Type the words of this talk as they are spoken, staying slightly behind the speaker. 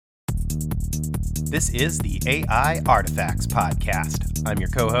This is the AI Artifacts Podcast. I'm your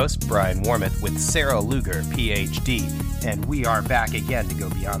co-host, Brian Warmouth, with Sarah Luger, PhD, and we are back again to go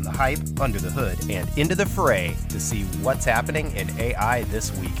beyond the hype, under the hood, and into the fray to see what's happening in AI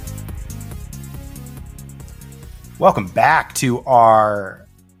this week. Welcome back to our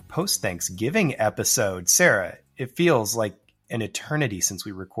post-Thanksgiving episode. Sarah, it feels like an eternity since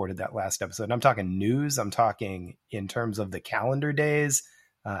we recorded that last episode. And I'm talking news. I'm talking in terms of the calendar days.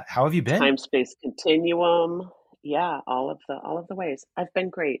 How have you been? Time space continuum. Yeah, all of the ways. I've been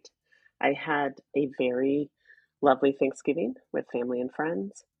great. I had a very lovely Thanksgiving with family and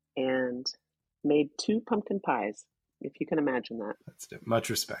friends and made 2 pumpkin pies, if you can imagine that. That's much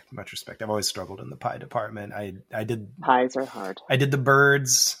respect, much respect. I've always struggled in the pie department. I did Pies are hard. I did the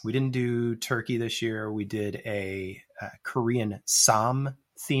birds. We didn't do turkey this year. We did a Korean Sam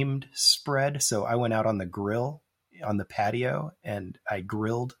themed spread. So I went out on the grill on the patio and I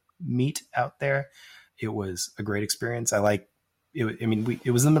grilled meat out there. It was a great experience. I like it. I mean, it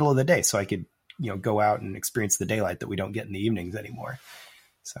was in the middle of the day, so I could, go out and experience the daylight that we don't get in the evenings anymore.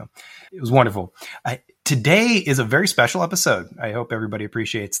 So it was wonderful. Today is a very special episode. I hope everybody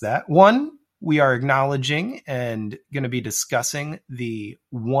appreciates that. One, we are acknowledging and going to be discussing the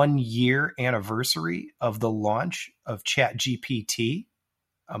 1-year anniversary of the launch of ChatGPT.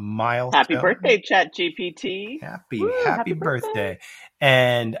 A milestone. Happy birthday, ChatGPT. Happy birthday.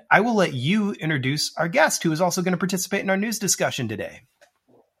 And I will let you introduce our guest who is also going to participate in our news discussion today.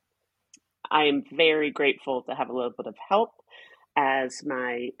 I am very grateful to have a little bit of help as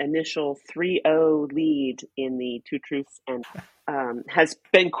my initial 3-0 lead in the Two Truths and has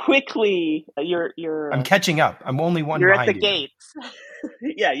been quickly you're I'm catching up. I'm only one you're behind at the gates.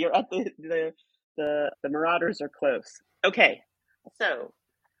 Yeah, you're at the Marauders are close. Okay. So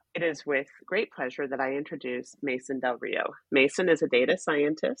it is with great pleasure that I introduce Mason Del Rio. Mason is a data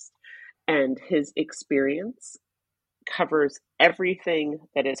scientist, and his experience covers everything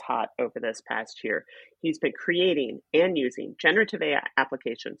that is hot over this past year. He's been creating and using generative AI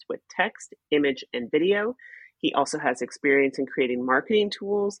applications with text, image, and video. He also has experience in creating marketing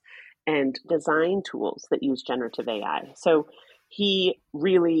tools and design tools that use generative AI. So he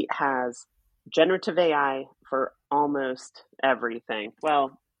really has generative AI for almost everything.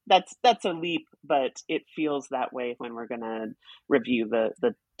 Well, that's a leap, but it feels that way when we're going to review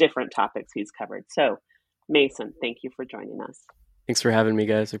the different topics he's covered. So, Mason, thank you for joining us. Thanks for having me,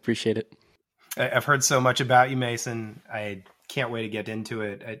 guys. I appreciate it. I've heard so much about you, Mason. I can't wait to get into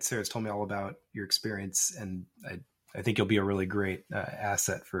it. Sarah's told me all about your experience, and I think you'll be a really great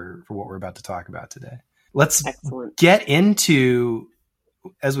asset for what we're about to talk about today. Let's get into,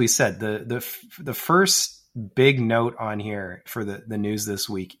 as we said, the first big note on here for the news this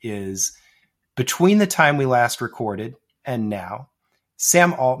week is between the time we last recorded and now,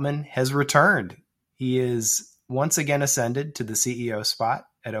 Sam Altman has returned. He is once again ascended to the CEO spot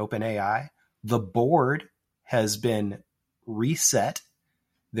at OpenAI. The board has been reset.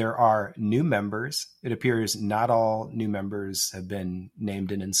 There are new members. It appears not all new members have been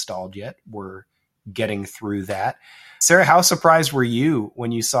named and installed yet. We're getting through that. Sarah, how surprised were you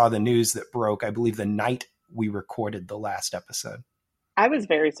when you saw the news that broke, I believe, the night we recorded the last episode? I was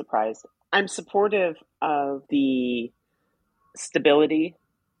very surprised. I'm supportive of the stability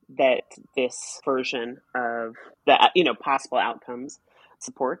that this version of the possible outcomes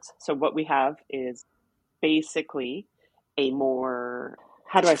supports. So what we have is basically a more,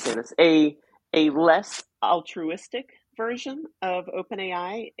 how do I say this? A less altruistic version of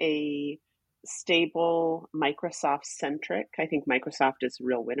OpenAI, a stable Microsoft centric. I think Microsoft is a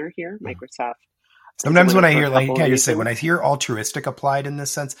real winner here. Microsoft. Sometimes when I hear, like, can I just say, when I hear altruistic applied in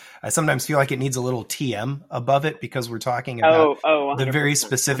this sense, I sometimes feel like it needs a little TM above it because we're talking about the very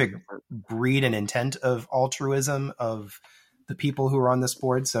specific 100%. Breed and intent of altruism of the people who are on this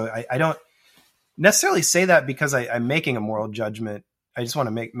board. So I don't necessarily say that because I'm making a moral judgment. I just want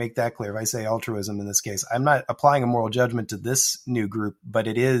to make that clear. If I say altruism in this case, I'm not applying a moral judgment to this new group, but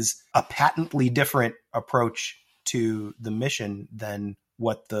it is a patently different approach to the mission than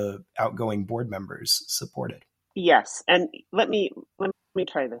what the outgoing board members supported. Yes. And let me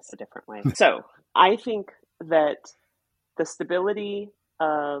try this a different way. So I think that the stability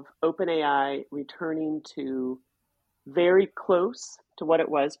of OpenAI returning to very close to what it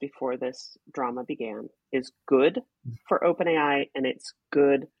was before this drama began is good for OpenAI, and it's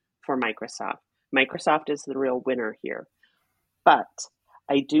good for Microsoft. Microsoft is the real winner here. But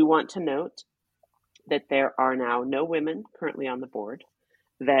I do want to note that there are now no women currently on the board,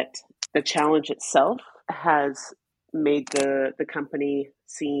 that the challenge itself has made the company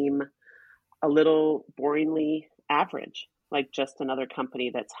seem a little boringly average. like just another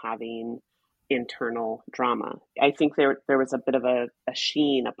company that's having internal drama. I think there was a bit of a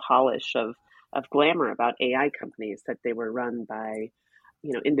sheen, a polish of glamour about AI companies, that they were run by,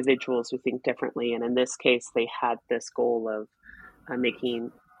 individuals who think differently. And in this case, they had this goal of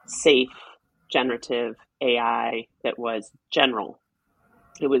making safe generative AI that was general.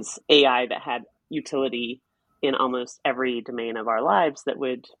 It was AI that had utility in almost every domain of our lives that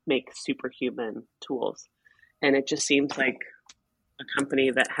would make superhuman tools. And it just seems like a company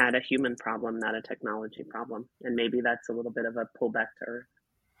that had a human problem, not a technology problem. And maybe that's a little bit of a pullback to earth.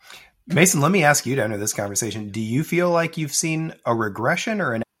 Mason, let me ask you to enter this conversation. Do you feel like you've seen a regression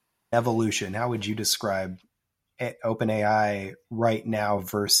or an evolution? How would you describe OpenAI right now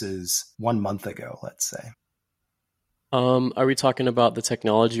versus 1 month ago, let's say? Are we talking about the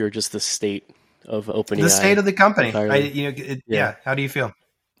technology or just the state of OpenAI? The state of the company. Yeah. How do you feel?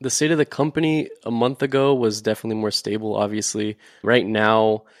 The state of the company a month ago was definitely more stable, obviously. Right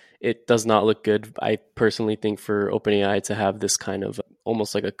now, it does not look good. I personally think for OpenAI to have this kind of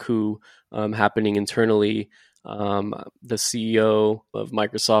almost like a coup happening internally. The CEO of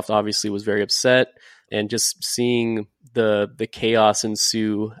Microsoft obviously was very upset, and just seeing the chaos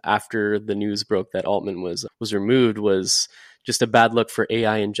ensue after the news broke that Altman was removed was just a bad look for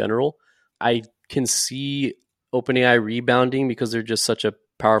AI in general. I can see OpenAI rebounding because they're just such a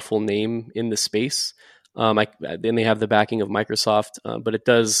powerful name in the space. Then they have the backing of Microsoft, but it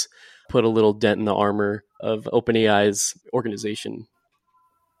does put a little dent in the armor of OpenAI's organization.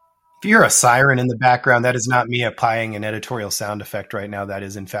 If you're a siren in the background, that is not me applying an editorial sound effect right now. That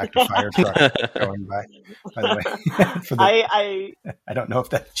is, in fact, a fire truck going by the way. I don't know if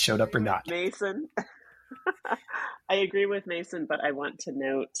that showed up or not. Mason, I agree with Mason, but I want to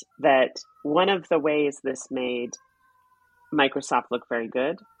note that one of the ways this made Microsoft look very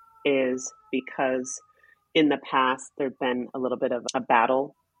good is because in the past there'd been a little bit of a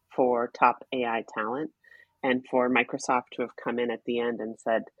battle for top AI talent, and for Microsoft to have come in at the end and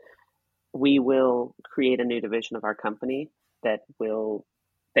said, we will create a new division of our company that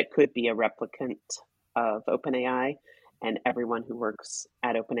could be a replicant of OpenAI, and everyone who works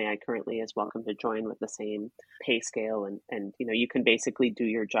at OpenAI currently is welcome to join with the same pay scale, and you can basically do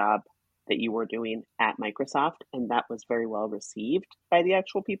your job that you were doing at Microsoft. And that was very well received by the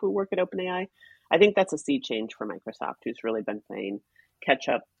actual people who work at OpenAI. I think that's a sea change for Microsoft, who's really been playing catch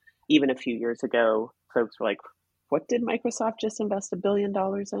up. Even a few years ago, folks were like, what did Microsoft just invest $1 billion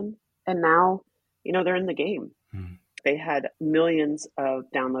in? And now, they're in the game. They had millions of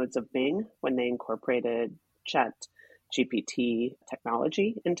downloads of Bing when they incorporated ChatGPT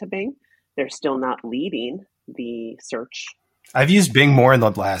technology into Bing. They're still not leading the search. I've used Bing more in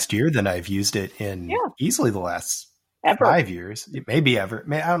the last year than I've used it in easily the last 5 years. Maybe ever.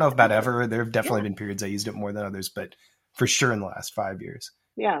 I don't know about ever. There have definitely been periods I used it more than others, but for sure in the last 5 years.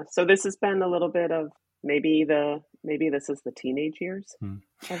 Yeah. So this has been a little bit of maybe this is the teenage years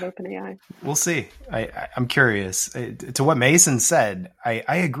of OpenAI. We'll see. I'm curious. To what Mason said, I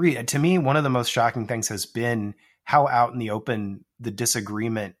agree. To me, one of the most shocking things has been how out in the open the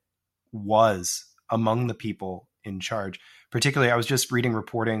disagreement was among the people in charge. Particularly, I was just reading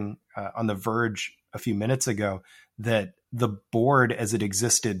reporting on The Verge a few minutes ago that the board, as it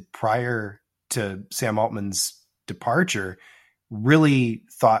existed prior to Sam Altman's departure, really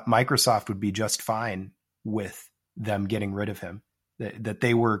thought Microsoft would be just fine with them getting rid of him, that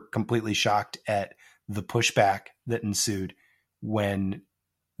they were completely shocked at the pushback that ensued when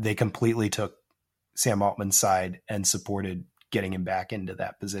they completely took Sam Altman's side and supported getting him back into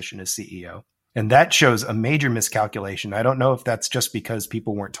that position as CEO. And that shows a major miscalculation. I don't know if that's just because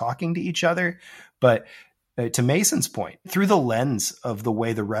people weren't talking to each other, but to Mason's point, through the lens of the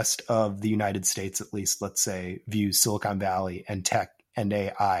way the rest of the United States, at least, let's say, views Silicon Valley and tech and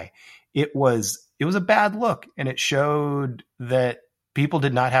AI, it was a bad look. And it showed that people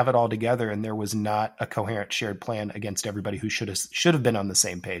did not have it all together, and there was not a coherent shared plan against everybody who should have been on the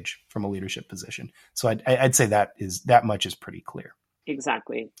same page from a leadership position. So I'd say that much is pretty clear.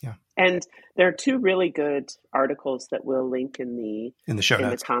 Exactly. Yeah. And there are two really good articles that we'll link in the show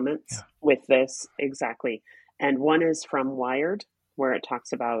notes. The comments with this. Exactly. And one is from Wired, where it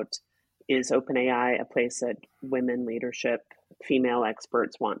talks about, is OpenAI a place that women leadership, female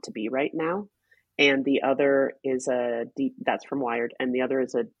experts want to be right now? And the other is that's from Wired. And the other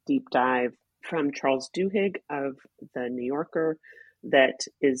is a deep dive from Charles Duhigg of the New Yorker that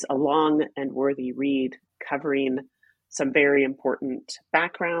is a long and worthy read, covering some very important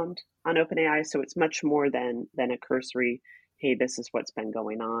background on OpenAI. So it's much more than a cursory, hey, this is what's been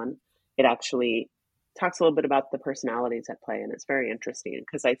going on. It actually talks a little bit about the personalities at play. And it's very interesting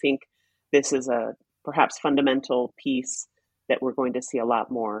because I think this is a perhaps fundamental piece that we're going to see a lot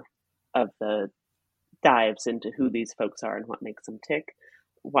more of the dives into who these folks are and what makes them tick.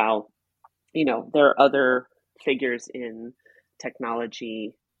 While, there are other figures in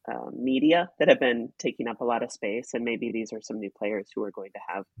technology media that have been taking up a lot of space, and maybe these are some new players who are going to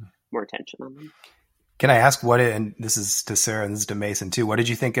have more attention on them. Can I ask and this is to Sarah and this is to Mason too, what did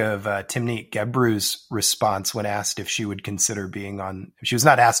you think of Timnit Gebru's response when asked if she would consider she was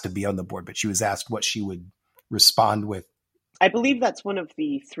not asked to be on the board, but she was asked what she would respond with? I believe that's one of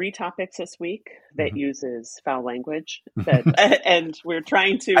the 3 topics this week that uses foul language. And we're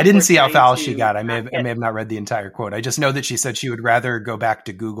trying to. I didn't see how foul she got. I may have not read the entire quote. I just know that she said she would rather go back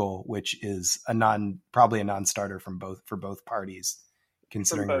to Google, which is probably a non-starter for both parties,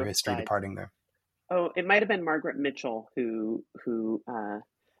 considering their history departing there. Oh, it might have been Margaret Mitchell who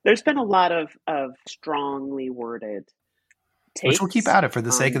there's been a lot of strongly worded takes. Which we'll keep out of for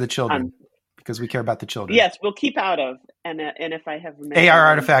the sake of the children, because we care about the children. Yes, we'll keep out of. And if I have AR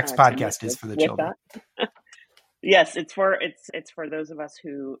Artifacts podcast is for the children. Yes, it's for those of us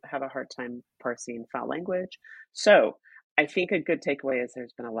who have a hard time parsing foul language. So I think a good takeaway is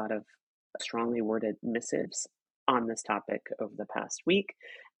there's been a lot of strongly worded missives on this topic over the past week,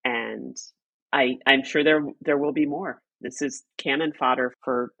 and I'm sure there will be more. This is cannon fodder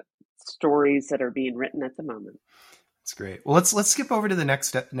for stories that are being written at the moment. That's great. Well, let's skip over to the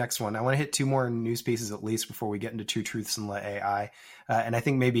next one. I want to hit 2 more news pieces at least before we get into Two Truths and AI. And I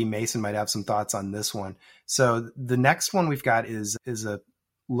think maybe Mason might have some thoughts on this one. So the next one we've got is a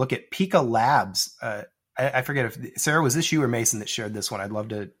look at Pika Labs. I forget if Sarah, was this you or Mason that shared this one? I'd love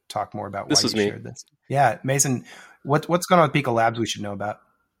to talk more about why you shared this. Yeah, Mason, what's going on with Pika Labs we should know about?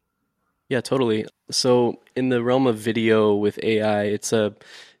 Yeah, totally. So in the realm of video with AI, it's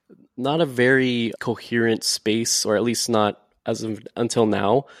not a very coherent space, or at least not until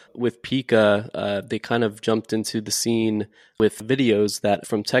now. With Pika, they kind of jumped into the scene with videos that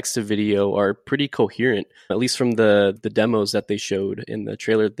from text to video are pretty coherent, at least from the demos that they showed in the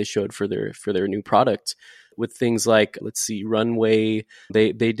trailer that they showed for their new product. With things like, Runway,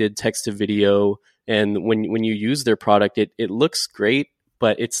 they did text to video, and when you use their product, it looks great,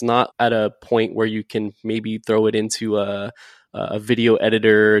 but it's not at a point where you can maybe throw it into a video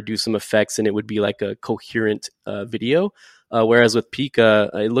editor, do some effects, and it would be like a coherent video. Whereas with Pika,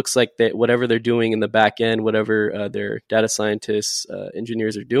 it looks like that whatever they're doing in the back end, whatever their data scientists,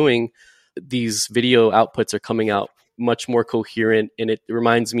 engineers are doing, these video outputs are coming out much more coherent. And it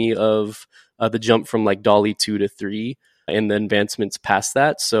reminds me of the jump from like DALL-E 2 to 3 and the advancements past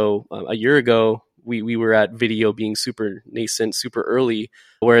that. So a year ago, we were at video being super nascent, super early,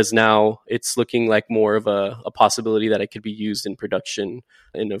 whereas now it's looking like more of a possibility that it could be used in production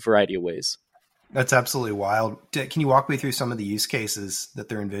in a variety of ways. That's absolutely wild. Can you walk me through some of the use cases that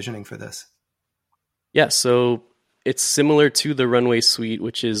they're envisioning for this? Yeah, so it's similar to the Runway suite,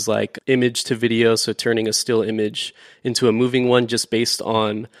 which is like image to video, so turning a still image into a moving one just based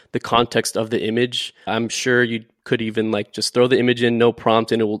on the context of the image. I'm sure you could even like just throw the image in, no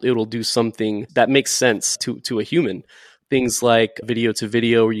prompt, and it will do something that makes sense to a human. Things like video to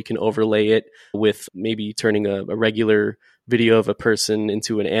video, where you can overlay it with maybe turning a regular video of a person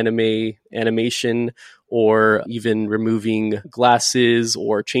into an animation, or even removing glasses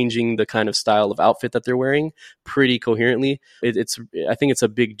or changing the kind of style of outfit that they're wearing pretty coherently. I think it's a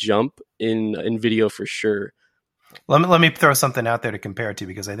big jump in video for sure. Let me throw something out there to compare it to,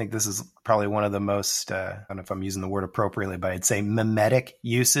 because I think this is probably one of the most, I don't know if I'm using the word appropriately, but I'd say mimetic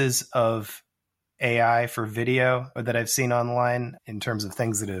uses of AI for video that I've seen online in terms of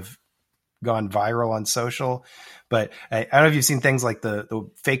things that have gone viral on social. But I don't know if you've seen things like the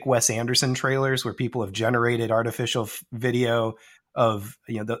fake Wes Anderson trailers where people have generated artificial video of,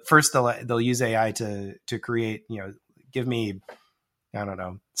 first they'll use AI to create, give me, I don't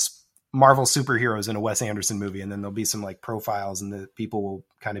know, Marvel superheroes in a Wes Anderson movie. And then there'll be some like profiles, and the people will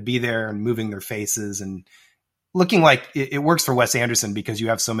kind of be there and moving their faces and looking like it works for Wes Anderson, because you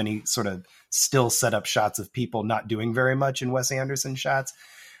have so many sort of still set up shots of people not doing very much in Wes Anderson shots.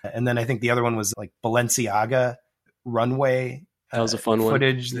 And then I think the other one was like Balenciaga Runway. That was a fun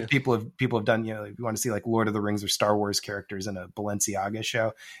footage one. That people have done. If you want to see like Lord of the Rings or Star Wars characters in a Balenciaga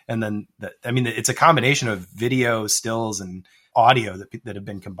show, and then it's a combination of video, stills, and audio that have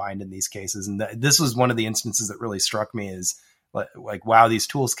been combined in these cases. And this was one of the instances that really struck me is like, wow, these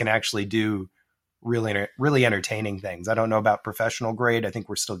tools can actually do really, really entertaining things. I don't know about professional grade. I think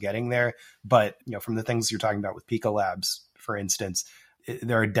we're still getting there, but from the things you're talking about with Pika Labs, for instance,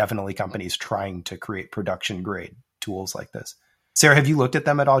 there are definitely companies trying to create production grade tools like this. Sarah, have you looked at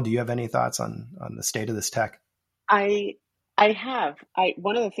them at all? Do you have any thoughts on the state of this tech? I I have. I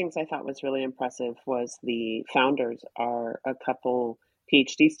One of the things I thought was really impressive was the founders are a couple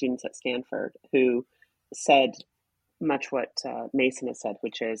PhD students at Stanford who said much what Mason has said,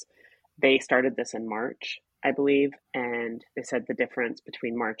 which is they started this in March, I believe, and they said the difference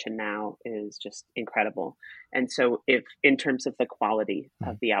between March and now is just incredible. And so, if in terms of the quality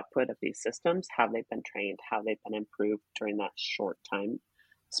of the output of these systems, how they've been trained, how they've been improved during that short time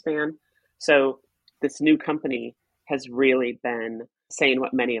span. So, this new company has really been saying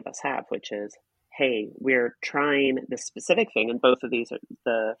what many of us have, which is, hey, we're trying this specific thing. And both of these are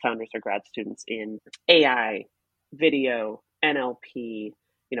the founders are grad students in AI, video, NLP.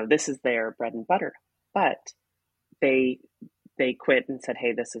 This is their bread and butter. But they quit and said,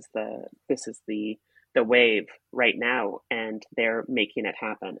 hey, this is the wave right now, and they're making it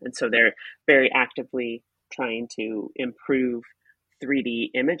happen. And so they're very actively trying to improve 3D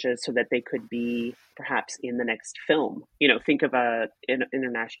images so that they could be perhaps in the next film. Think of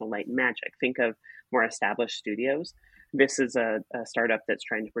International Light and Magic. Think of more established studios. This is a startup that's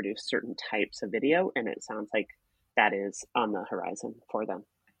trying to produce certain types of video, and it sounds like that is on the horizon for them.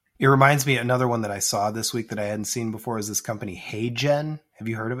 It reminds me, another one that I saw this week that I hadn't seen before is this company, HeyGen. Have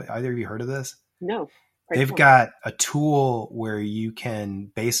you heard of it? Either of you heard of this? No. They've got a tool where you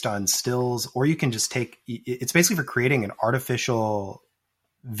can, based on stills, or you can just it's basically for creating an artificial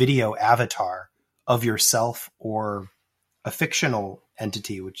video avatar of yourself or a fictional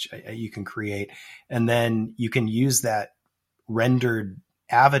entity, which you can create. And then you can use that rendered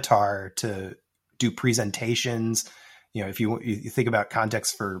avatar to do presentations. If you think about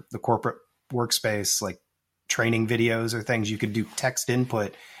context for the corporate workspace, like training videos or things, you could do text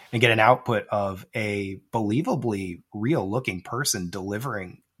input and get an output of a believably real looking person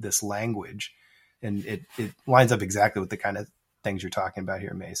delivering this language. And it lines up exactly with the kind of things you're talking about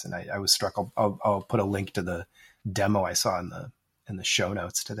here, Mason. I was struck. I'll put a link to the demo I saw in the show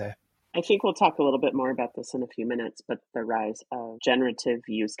notes today. I think we'll talk a little bit more about this in a few minutes, but the rise of generative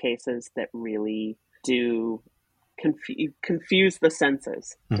use cases that really do confuse the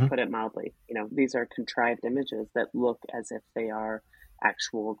senses, to put it mildly. These are contrived images that look as if they are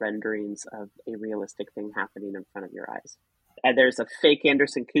actual renderings of a realistic thing happening in front of your eyes. And there's a fake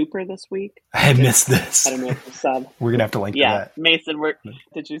Anderson Cooper this week. I missed this. I don't know if you saw. We're gonna have to link to that. Mason,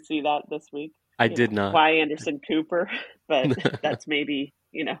 did you see that this week? I did not. Why Anderson Cooper? But that's maybe,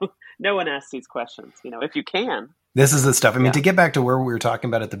 no one asks these questions. If you can. This is the stuff. I mean, to get back to where we were talking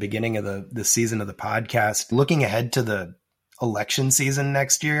about at the beginning of the season of the podcast, looking ahead to the election season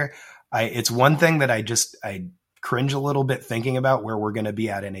next year, it's one thing that I cringe a little bit thinking about where we're going to be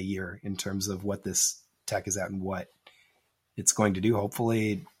at in a year in terms of what this tech is at and what it's going to do.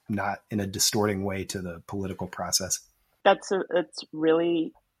 Hopefully not in a distorting way to the political process. It's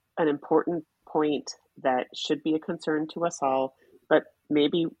really an important point that should be a concern to us all, but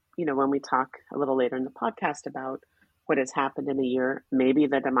maybe when we talk a little later in the podcast about what has happened in a year, maybe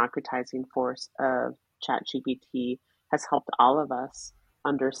the democratizing force of ChatGPT has helped all of us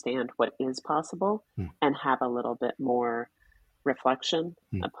understand what is possible and have a little bit more reflection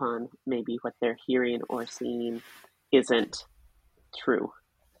upon maybe what they're hearing or seeing isn't true.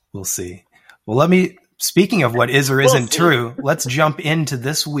 We'll see. Well, speaking of what is or isn't true, let's jump into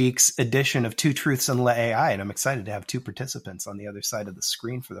this week's edition of Two Truths and AI. And I'm excited to have two participants on the other side of the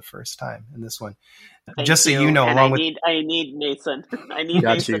screen for the first time in this one. Thank Just you. So you know, and I need Mason. I need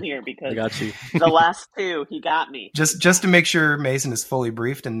Mason here because the last two, he got me. Just to make sure Mason is fully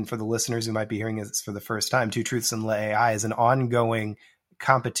briefed, and for the listeners who might be hearing this for the first time, Two Truths and AI is an ongoing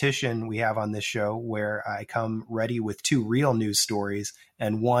competition we have on this show where I come ready with two real news stories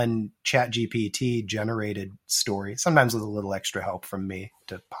and one ChatGPT generated story, sometimes with a little extra help from me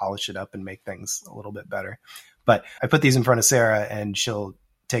to polish it up and make things a little bit better. But I put these in front of Sarah and she'll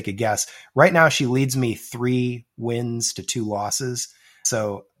take a guess. Right now, she leads me 3 wins to 2 losses.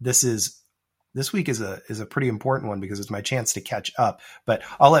 So this week is a pretty important one because it's my chance to catch up. But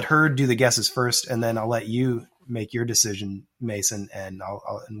I'll let her do the guesses first, and then I'll let you make your decision, Mason, and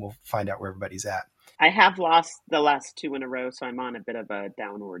we'll find out where everybody's at. I have lost the last 2 in a row, so I'm on a bit of a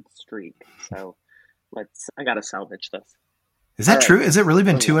downward streak. So I got to salvage this. Is that true? Has it really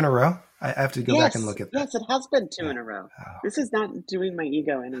been 2 in a row? I have to go back and look at that. Yes, it has been 2 in a row. Oh. This is not doing my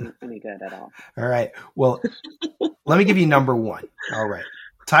ego any good at all. All right. Well, let me give you number 1. All right.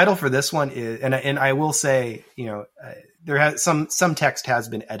 Title for this one is, and I will say, there has some text has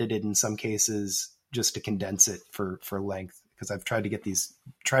been edited in some cases just to condense it for length, because I've tried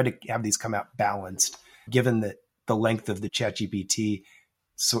to have these come out balanced, given that the length of the ChatGPT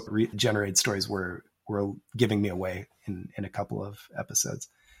generated stories were giving me away in a couple of episodes.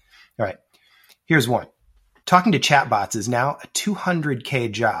 All right, here's one. Talking to chatbots is now a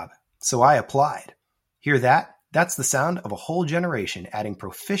 $200K job, so I applied. Hear that? That's the sound of a whole generation adding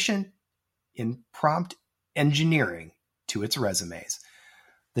proficient in prompt engineering to its resumes.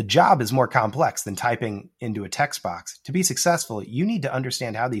 The job is more complex than typing into a text box. To be successful, you need to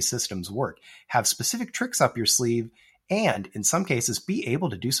understand how these systems work, have specific tricks up your sleeve, and in some cases, be able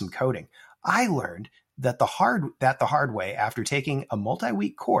to do some coding. I learned that the hard way after taking a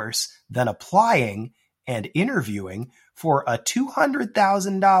multi-week course, then applying and interviewing for a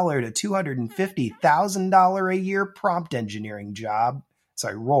 $200,000 to $250,000 a year prompt engineering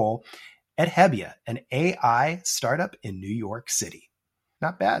role at Hebbia, an AI startup in New York City.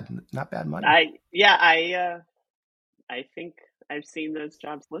 Not bad money. I think I've seen those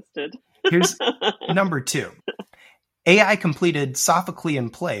jobs listed. Here's number 2. AI completed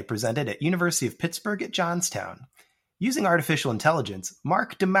Sophoclean play presented at University of Pittsburgh at Johnstown. Using artificial intelligence,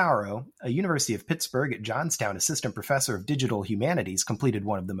 Mark DeMauro, a University of Pittsburgh at Johnstown assistant professor of digital humanities, completed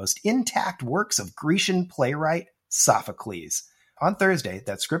one of the most intact works of Grecian playwright Sophocles. On Thursday,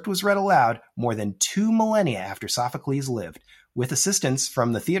 that script was read aloud more than 2 millennia after Sophocles lived. With assistance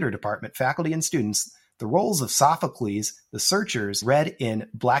from the theater department, faculty, and students, the roles of Sophocles, the Searchers, read in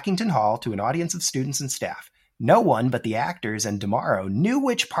Blackington Hall to an audience of students and staff. No one but the actors and DeMauro knew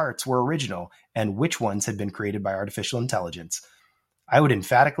which parts were original and which ones had been created by artificial intelligence. I would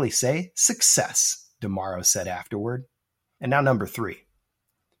emphatically say success, DeMauro said afterward. And now number 3.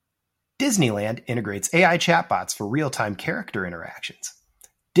 Disneyland integrates AI chatbots for real-time character interactions.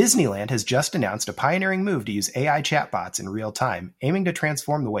 Disneyland has just announced a pioneering move to use AI chatbots in real time, aiming to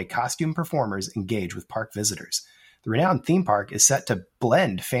transform the way costume performers engage with park visitors. The renowned theme park is set to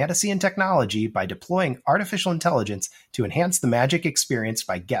blend fantasy and technology by deploying artificial intelligence to enhance the magic experienced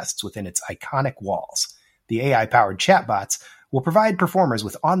by guests within its iconic walls. The AI-powered chatbots will provide performers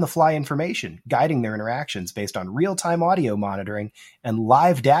with on-the-fly information, guiding their interactions based on real-time audio monitoring and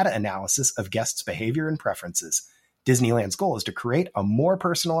live data analysis of guests' behavior and preferences. Disneyland's goal is to create a more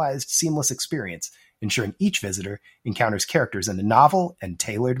personalized, seamless experience, ensuring each visitor encounters characters in a novel and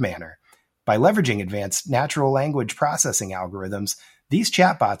tailored manner. By leveraging advanced natural language processing algorithms, these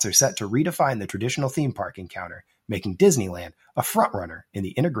chatbots are set to redefine the traditional theme park encounter, making Disneyland a frontrunner in the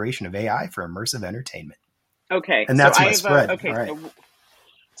integration of AI for immersive entertainment. Okay. And that's my spread. Okay. All right.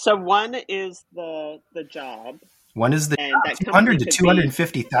 So one is the job. One is the $200,000 to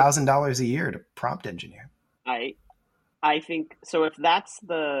 $250,000 a year to prompt engineer. I think so. If that's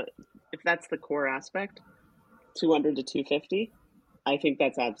the core aspect, 200 to 250, I think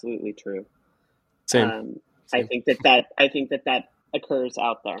that's absolutely true. Same. I think that occurs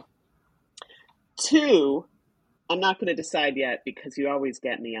out there. 2, I'm not going to decide yet because you always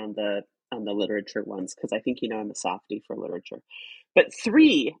get me on the literature ones because I think I'm a softie for literature. But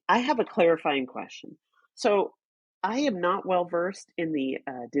 3, I have a clarifying question. So I am not well versed in the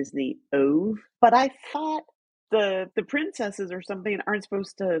Disney Ove, but I thought the princesses or something aren't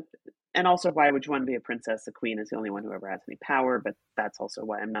supposed to. And also, why would you want to be a princess? The queen is the only one who ever has any power, but that's also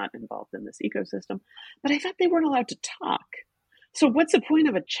why I'm not involved in this ecosystem. But I thought they weren't allowed to talk. So what's the point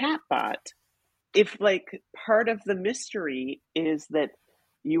of a chatbot if, part of the mystery is that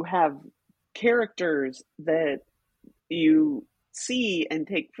you have characters that you see and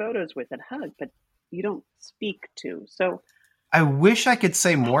take photos with and hug, but you don't speak to? So I wish I could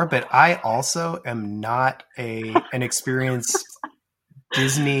say more, but I also am not an experienced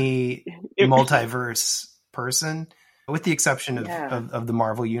Disney multiverse person, with the exception of the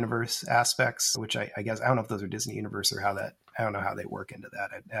Marvel Universe aspects, which I guess I don't know if those are Disney Universe or I don't know how they work into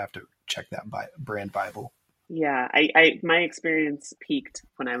that. I'd have to check that brand Bible. Yeah, my experience peaked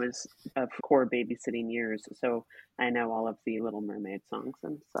when I was of core babysitting years, so I know all of the Little Mermaid songs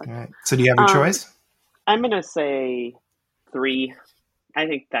and such. All right. So do you have a choice? I'm gonna say 3. I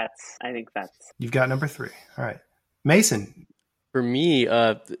think that's. You've got number 3. All right, Mason. For me,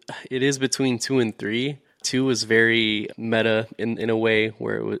 it is between 2 and 3. 2 was very meta in a way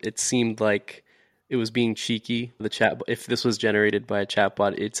where it seemed like it was being cheeky. The chat, if this was generated by a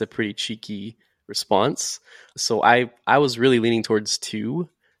chatbot, it's a pretty cheeky response. So I was really leaning towards 2.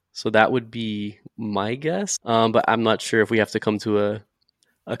 So that would be my guess. But I'm not sure if we have to come to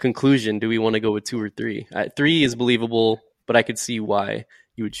a conclusion. Do we want to go with 2 or 3? 3 is believable, but I could see why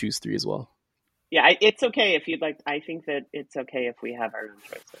you would choose 3 as well. Yeah, it's okay if you'd like. I think that it's okay if we have our own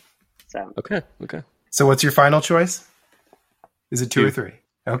choices. So Okay. So what's your final choice? Is it 2 or 3?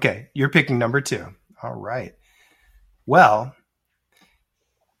 Okay, you're picking number 2. All right. Well,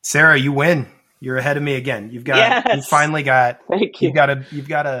 Sarah, you win. You're ahead of me again. You finally got. Thank you. You've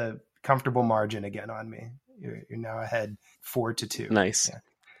got a comfortable margin again on me. You're now ahead 4-2. Nice. Yeah.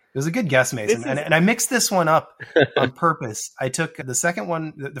 It was a good guess, Mason. And I mixed this one up on purpose. I took the second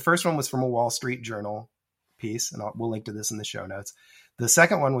one. The first one was from a Wall Street Journal piece, and we'll link to this in the show notes. The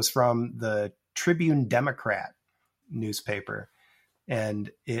second one was from the Tribune Democrat newspaper, and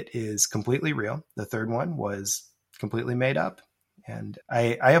it is completely real. The third one was completely made up. And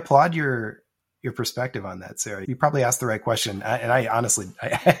I applaud your perspective on that, Sarah. You probably asked the right question. And I honestly,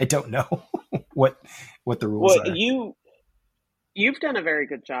 I don't know what the rules are. You've done a very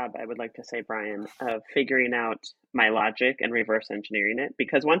good job, I would like to say, Brian, of figuring out my logic and reverse engineering it.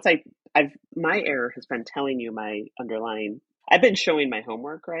 Because once my error has been telling you I've been showing my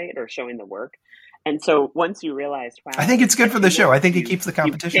homework, right? Or showing the work. And so once you realized, wow. I think it's good for the show. I think it keeps the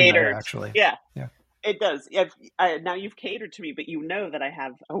competition better, actually. Yeah. It does. Now you've catered to me, but you know that I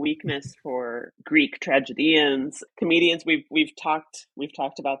have a weakness for Greek tragedians, comedians. We've talked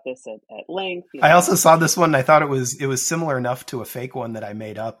about this at length. I also saw this one. And I thought it was similar enough to a fake one that I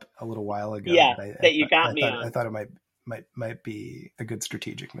made up a little while ago. Yeah, that you got me on. I thought it might be a good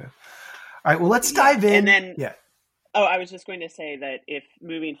strategic move. All right. Well, let's dive in. And then, Oh, I was just going to say that if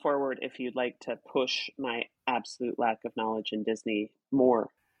moving forward, if you'd like to push my absolute lack of knowledge in Disney more.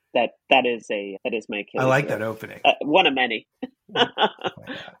 That is my Achilles. I like that opening. One of many.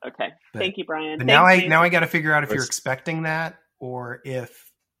 Okay. Thank you, Brian. But now I got to figure out if you're expecting that or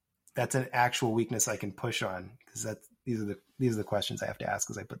if that's an actual weakness I can push on, because these are the questions I have to ask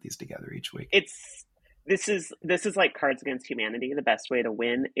as I put these together each week. This is like Cards Against Humanity. The best way to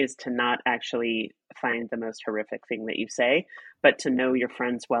win is to not actually find the most horrific thing that you say, but to know your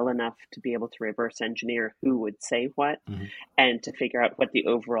friends well enough to be able to reverse engineer who would say what, and to figure out what the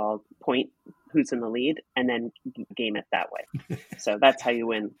overall point, who's in the lead, and then game it that way. So that's how you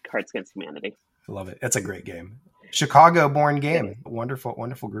win Cards Against Humanity. I love it. That's a great game. Chicago-born game. Wonderful,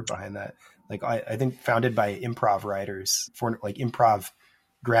 wonderful group behind that. Like I think founded by improv writers for like improv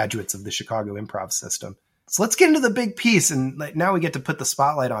graduates of the Chicago improv system. So let's get into the big piece. And now we get to put the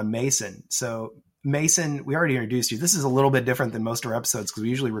spotlight on Mason. So Mason, we already introduced you. This is a little bit different than most of our episodes because we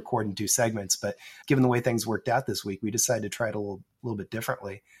usually record in 2 segments, but given the way things worked out this week, we decided to try it a little bit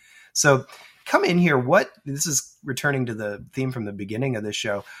differently. So come in here. This is returning to the theme from the beginning of the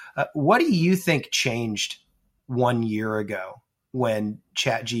show. What do you think changed 1 year ago when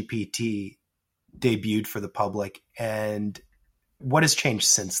ChatGPT debuted for the public, and what has changed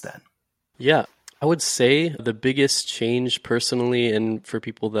since then? Yeah, I would say the biggest change personally, and for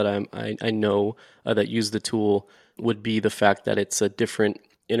people that I know that use the tool, would be the fact that it's a different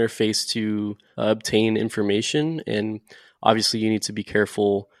interface to obtain information. And obviously you need to be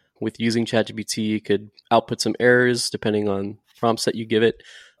careful with using ChatGPT. It could output some errors depending on prompts that you give it.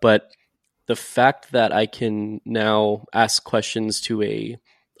 But the fact that I can now ask questions to a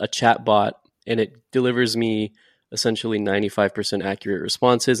chat bot and it delivers me essentially 95% accurate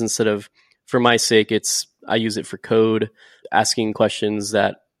responses instead of, for my sake, I use it for code, asking questions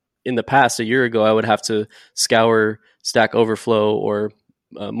that in the past, a year ago, I would have to scour Stack Overflow or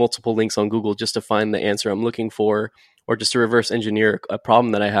multiple links on Google just to find the answer I'm looking for, or just to reverse engineer a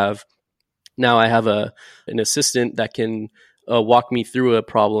problem that I have. Now I have an assistant that can walk me through a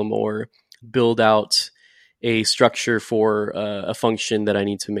problem or build out a structure for a function that I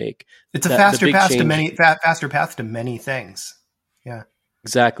need to make. It's a faster path to many things. Yeah.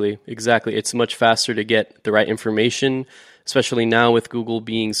 Exactly. It's much faster to get the right information, especially now with Google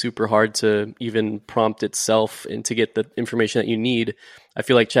being super hard to even prompt itself and to get the information that you need. I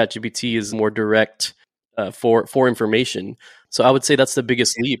feel like ChatGPT is more direct for information. So I would say that's the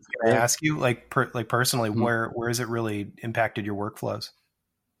biggest leap. Can I ask you, personally, where has it really impacted your workflows?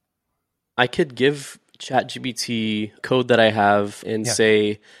 I could give ChatGPT code that I have and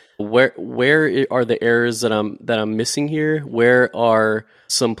say, where are the errors that I'm missing here? Where are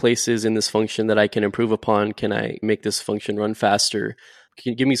some places in this function that I can improve upon? Can I make this function run faster?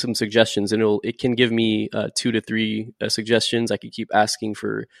 Can you give me some suggestions? And it can give me 2 to 3 suggestions. I could keep asking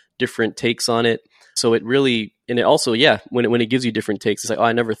for different takes on it. So it really, and it also, when it gives you different takes, it's like, oh,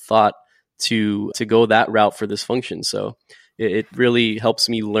 I never thought to go that route for this function. So it really helps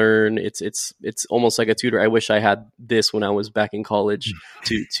me learn. It's almost like a tutor. I wish I had this when I was back in college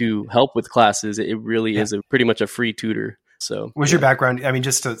to help with classes. It really is pretty much a free tutor. So was your background, I mean,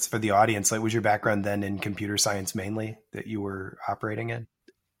 just for the audience, was your background then in computer science mainly that you were operating in?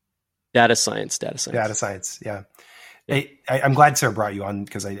 Data science. Yeah. I'm glad Sarah brought you on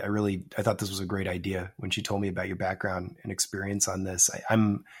because I thought this was a great idea when she told me about your background and experience on this. I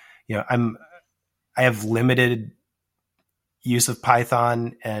have limited use of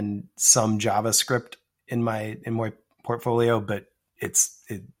Python and some JavaScript in my portfolio, but it's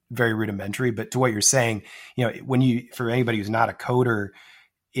very rudimentary. But to what you're saying, for anybody who's not a coder,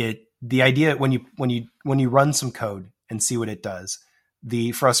 the idea when you run some code and see what it does,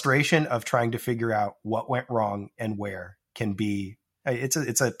 the frustration of trying to figure out what went wrong and where can be,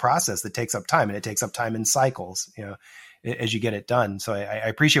 it's a process that takes up time, and it takes up time in cycles, as you get it done. So I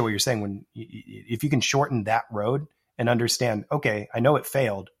appreciate what you're saying if you can shorten that road and understand, okay, I know it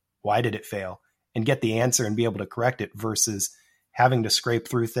failed. Why did it fail? And get the answer and be able to correct it versus having to scrape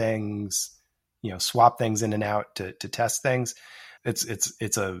through things, swap things in and out to test things.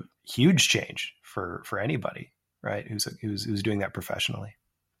 It's a huge change for anybody, right? Who's doing that professionally.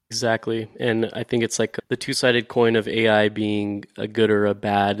 Exactly. And I think it's like the two-sided coin of AI being a good or a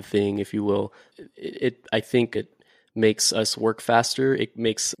bad thing, if you will. I think it makes us work faster. It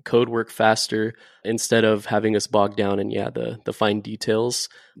makes code work faster instead of having us bogged down in the fine details.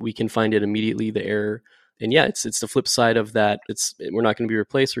 We can find it immediately, the error. And it's the flip side of that. We're not going to be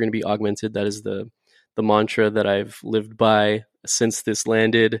replaced. We're going to be augmented. That is the mantra that I've lived by since this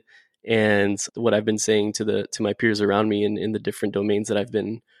landed, and what I've been saying to my peers around me in the different domains that I've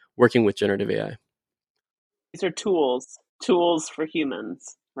been working with generative AI. These are tools for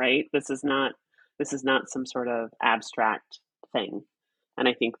humans, right? This is not some sort of abstract thing. And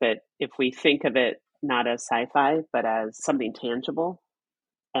I think that if we think of it not as sci-fi, but as something tangible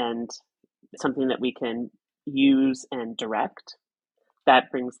and something that we can use and direct,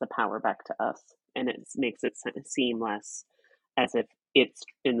 that brings the power back to us. And it makes it seem less as if it's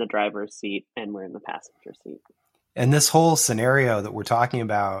in the driver's seat and we're in the passenger seat. And this whole scenario that we're talking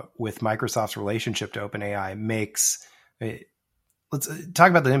about with Microsoft's relationship to OpenAI let's talk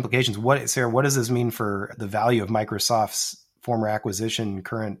about the implications. Sarah, what does this mean for the value of Microsoft's former acquisition,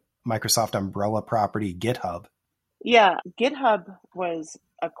 current Microsoft umbrella property, GitHub? Yeah, GitHub was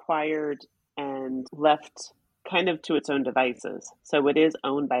acquired and left kind of to its own devices. So it is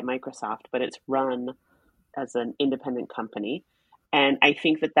owned by Microsoft, but it's run as an independent company. And I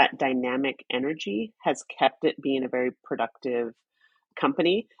think that dynamic energy has kept it being a very productive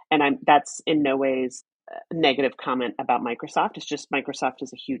company. And that's in no ways a negative comment about Microsoft. It's just Microsoft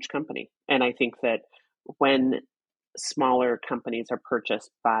is a huge company. And I think that when smaller companies are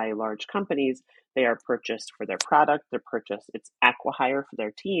purchased by large companies, they are purchased for their product, it's acqui-hire for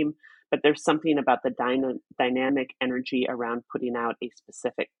their team. But there's something about the dynamic energy around putting out a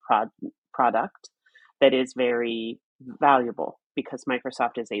specific product that is very valuable because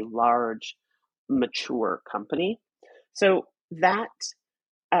Microsoft is a large, mature company. So that,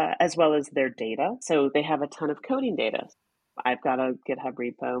 as well as their data. So they have a ton of coding data. I've got a GitHub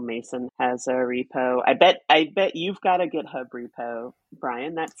repo. Mason has a repo. I bet you've got a GitHub repo,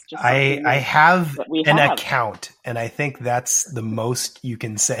 Brian. That's just I have an account, and I think that's the most you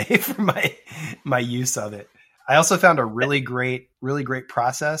can say for my use of it. I also found a really great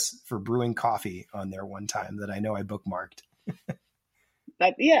process for brewing coffee on there one time that I know I bookmarked.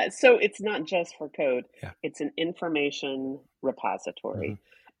 So it's not just for code. Yeah. It's an information repository.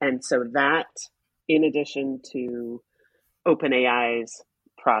 Mm-hmm. And so that, in addition to OpenAI's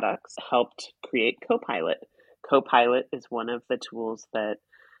products, helped create Copilot. Copilot is one of the tools that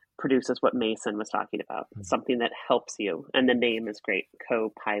produces what Mason was talking about, something that helps you. And the name is great,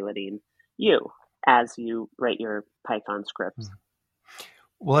 co-piloting you as you write your Python scripts.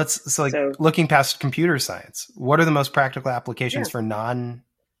 Well, so looking past computer science, what are the most practical applications for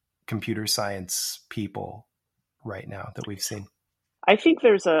non-computer science people right now that we've seen? I think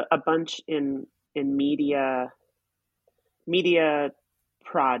there's a bunch in media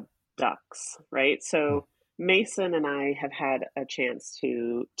products, right? So Mason and I have had a chance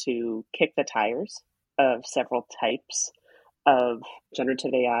to kick the tires of several types of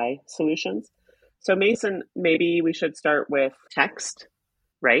generative AI solutions. So Mason, maybe we should start with text,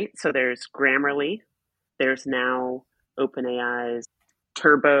 right? So there's Grammarly. There's now OpenAI's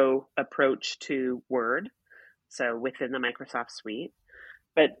turbo approach to Word, so within the Microsoft suite.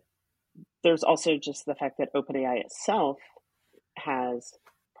 But there's also just the fact that OpenAI itself has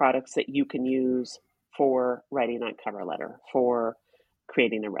products that you can use for writing that cover letter, for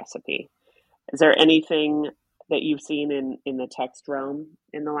creating a recipe. Is there anything that you've seen in the text realm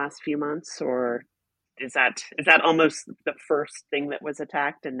in the last few months, or is that almost the first thing that was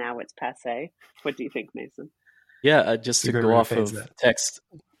attacked and now it's passé? What do you think, Mason? Yeah, just to go off of text,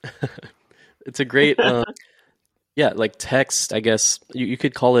 it's a great, like text, I guess you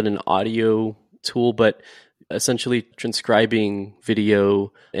could call it an audio tool, but essentially transcribing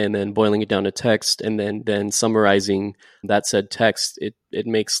video and then boiling it down to text and then summarizing that said text, it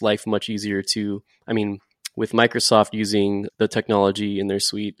makes life much easier with Microsoft using the technology in their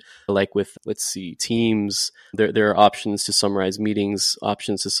suite, like with, let's see, Teams, there are options to summarize meetings,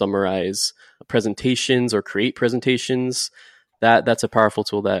 options to summarize presentations or create presentations. that's a powerful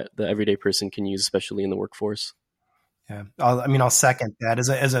tool that the everyday person can use, especially in the workforce. Yeah, I'll second that.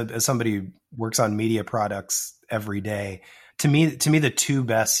 As somebody who works on media products every day, to me, the two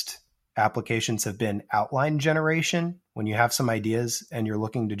best applications have been outline generation. When you have some ideas and you're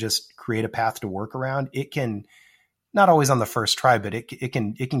looking to just create a path to work around, it can, not always on the first try, but it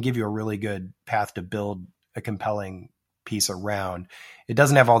can give you a really good path to build a compelling piece around. It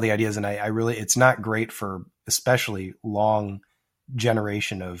doesn't have all the ideas, and I really, it's not great for especially long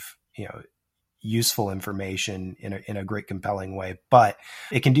generation of, useful information in a great compelling way, but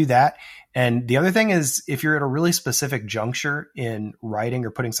it can do that. And the other thing is, if you're at a really specific juncture in writing or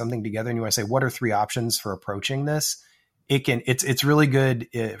putting something together and you want to say, what are 3 options for approaching this? It's really good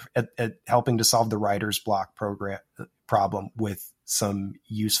at helping to solve the writer's block problem with some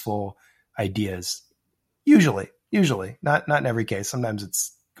useful ideas. Usually not in every case. Sometimes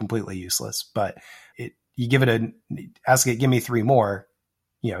it's completely useless, but you give it ask it, give me 3 more.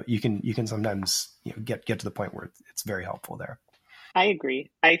 You can sometimes get to the point where it's very helpful there. I agree.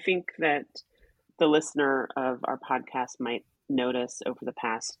 I think that the listener of our podcast might notice over the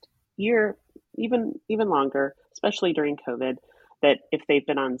past year, even longer, especially during COVID, that if they've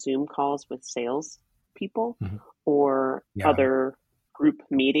been on Zoom calls with sales people or other group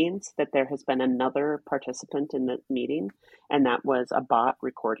meetings, that there has been another participant in the meeting, and that was a bot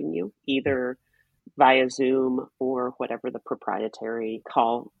recording you, either via Zoom or whatever the proprietary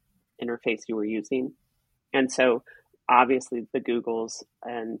call interface you were using. And so obviously the Googles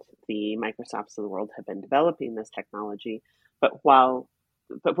and the Microsofts of the world have been developing this technology. But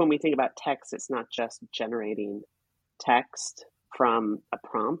when we think about text, it's not just generating text from a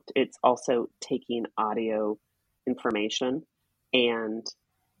prompt. It's also taking audio information and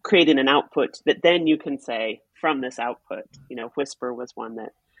creating an output that then you can say, from this output, Whisper was one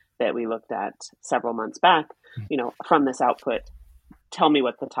that we looked at several months back, from this output, tell me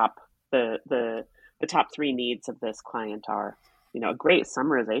what the top 3 needs of this client are. A great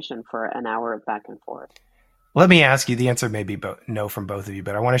summarization for an hour of back and forth. Let me ask you, the answer may be no from both of you,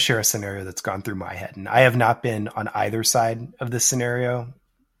 but I want to share a scenario that's gone through my head. And I have not been on either side of this scenario.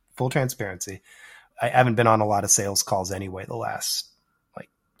 Full transparency. I haven't been on a lot of sales calls anyway the last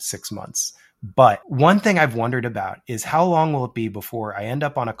 6 months. But one thing I've wondered about is, how long will it be before I end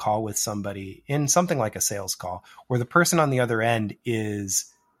up on a call with somebody in something like a sales call where the person on the other end is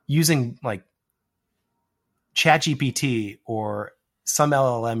using ChatGPT or some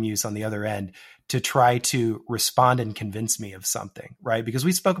LLM use on the other end to try to respond and convince me of something, right? Because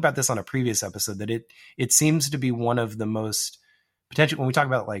we spoke about this on a previous episode, that it seems to be one of the most potential, when we talk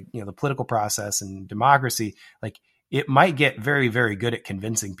about the political process and democracy, it might get very, very good at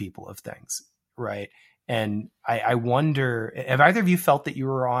convincing people of things, right? And I wonder, have either of you felt that you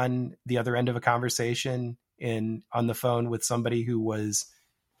were on the other end of a conversation on the phone with somebody who was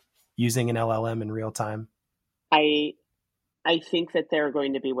using an LLM in real time? I think that there are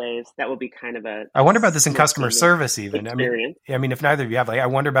going to be ways that will be kind of I wonder about this in customer service even. Experience. I mean, if neither of you have, I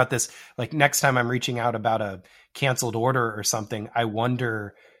wonder about this, next time I'm reaching out about a canceled order or something, I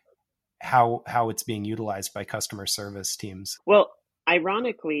wonder how it's being utilized by customer service teams. Well,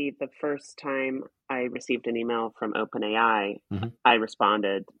 ironically, the first time I received an email from OpenAI, I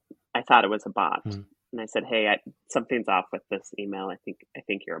responded, I thought it was a bot. And I said, hey, something's off with this email. I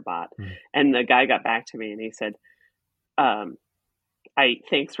think you're a bot. And the guy got back to me and he said,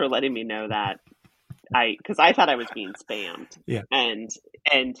 thanks for letting me know that. Because I thought I was being spammed. Yeah. And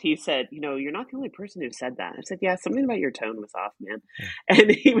he said, you're not the only person who said that. I said, yeah, something about your tone was off, man. Yeah.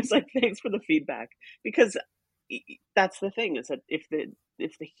 And he was like, thanks for the feedback. Because that's the thing, is that if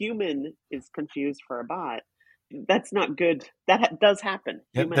the human is confused for a bot, that's not good. That does happen.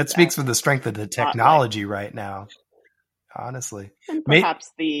 Yeah, that speaks for the strength of the technology right now, honestly. And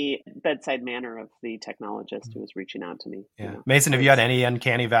perhaps the bedside manner of the technologist who was reaching out to me. Yeah. Mason, have you had any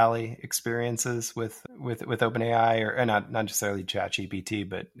uncanny valley experiences with OpenAI or not necessarily ChatGPT,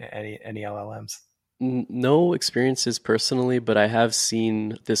 but any LLMs? No experiences personally, but I have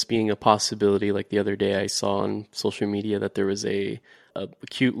seen this being a possibility. Like the other day I saw on social media that there was a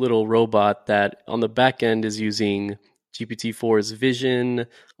cute little robot that on the back end is using GPT-4's vision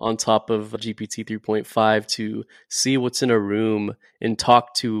on top of GPT 3.5 to see what's in a room and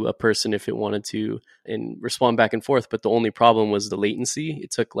talk to a person if it wanted to and respond back and forth. But the only problem was the latency.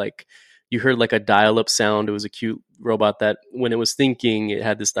 It took you heard a dial-up sound. It was a cute robot that when it was thinking, it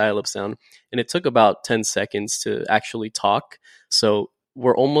had this dial-up sound. And it took about 10 seconds to actually talk. So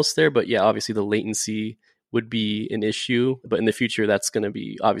we're almost there. But yeah, obviously the latency would be an issue. But in the future, that's going to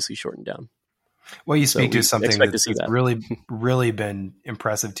be obviously shortened down. Well, you speak to something that's really, really been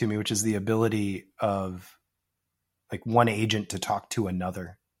impressive to me, which is the ability of like one agent to talk to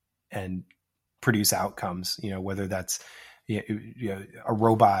another and produce outcomes, whether that's a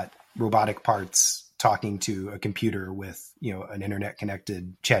robotic parts talking to a computer with, an internet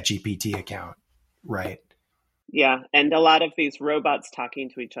connected ChatGPT account. Right. Yeah. And a lot of these robots talking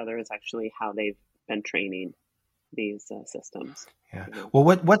to each other is actually how they've been training these systems. Yeah. Well,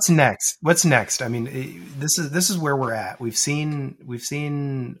 what's next? What's next? I mean, this is where we're at. We've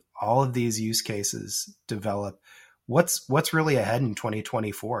seen all of these use cases develop. What's really ahead in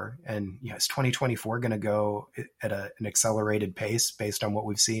 2024? And is 2024 going to go at an accelerated pace based on what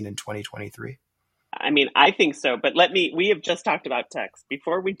we've seen in 2023? I mean, I think so. But we have just talked about text.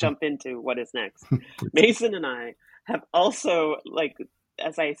 Before we jump into what is next, Mason and I have also,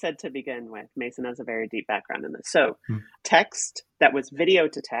 as I said to begin with, Mason has a very deep background in this. So text that was video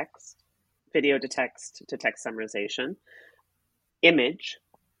to text to text summarization, image.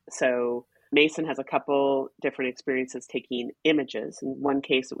 So Mason has a couple different experiences taking images. In one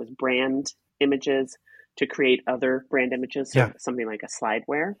case, it was brand images to create other brand images, so something like a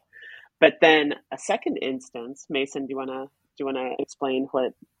slideware. But then a second instance, Mason, do you want to explain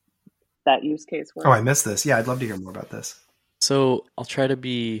what that use case was? Oh, I missed this. Yeah, I'd love to hear more about this. So I'll try to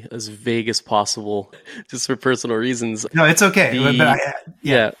be as vague as possible, just for personal reasons. No, it's okay.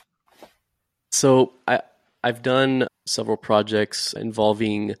 Yeah. So I've done several projects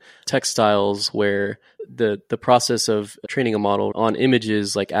involving textiles where the process of training a model on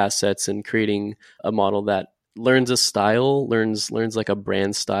images like assets and creating a model that learns a style, learns like a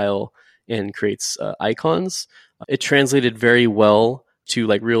brand style and creates icons. It translated very well to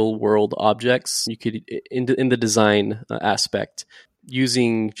like real world objects. You could in the design aspect,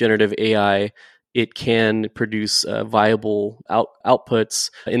 using generative AI, it can produce viable outputs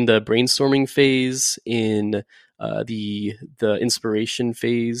in the brainstorming phase, in the inspiration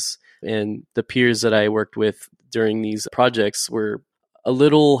phase. And the peers that I worked with during these projects were a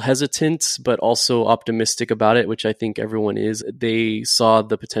little hesitant, but also optimistic about it, which I think everyone is. They saw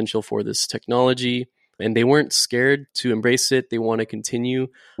the potential for this technology and they weren't scared to embrace it. They want to continue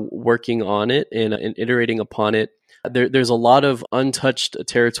working on it and iterating upon it. There's a lot of untouched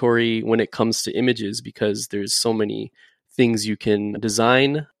territory when it comes to images because there's so many things you can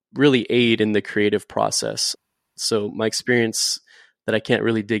design, really aid in the creative process. So my experience that I can't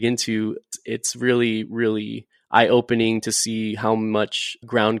really dig into, it's really, really eye-opening to see how much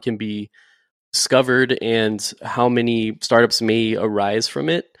ground can be discovered and how many startups may arise from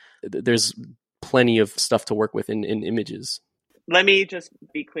it. There's plenty of stuff to work with in images. Let me just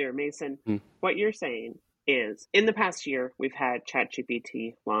be clear, Mason. What you're saying is in the past year, we've had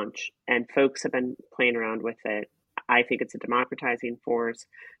ChatGPT launch and folks have been playing around with it. I think it's a democratizing force.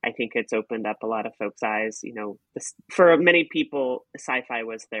 I think it's opened up a lot of folks' eyes. For many people, sci-fi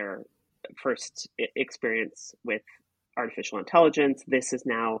was their first experience with artificial intelligence. This is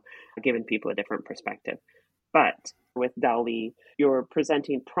now giving people a different perspective. But with DALL-E, you're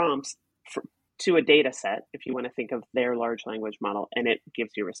presenting prompts to a data set, if you want to think of their large language model, and it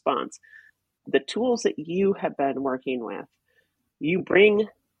gives you a response. The tools that you have been working with, you bring,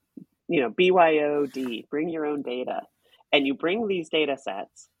 BYOD, bring your own data, and you bring these data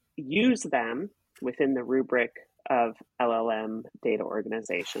sets, use them within the rubric of LLM data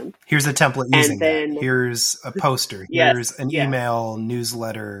organization. Here's a template using that. Here's a poster. Here's an email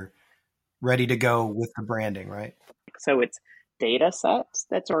newsletter ready to go with the branding, right? So it's data sets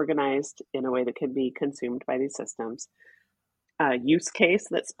that's organized in a way that can be consumed by these systems. Use case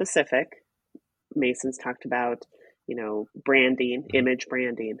that's specific. Mason's talked about, branding, image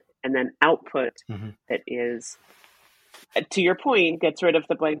branding, and then output that is, to your point, gets rid of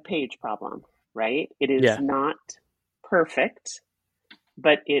the blank page problem, right? It is not perfect,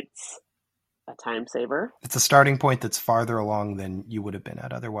 but it's a time saver. It's a starting point that's farther along than you would have been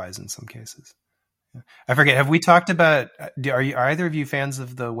at otherwise in some cases. I forget, have we talked about, are either of you fans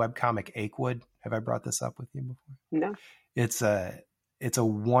of the webcomic Achewood? Have I brought this up with you before? No. It's a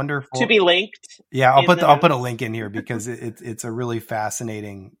wonderful, to be linked. Yeah, I'll put a link in here because it's a really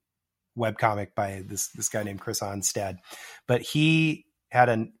fascinating webcomic by this guy named Chris Onstad. But he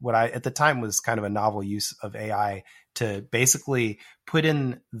had what at the time was kind of a novel use of AI to basically put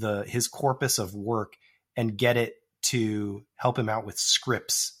in his corpus of work and get it to help him out with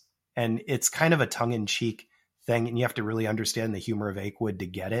scripts. And it's kind of a tongue-in-cheek thing, and you have to really understand the humor of Achewood to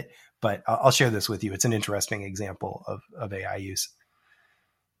get it. But I'll share this with you. It's an interesting example of AI use.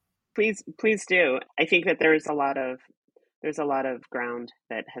 Please do. I think that there's a lot of ground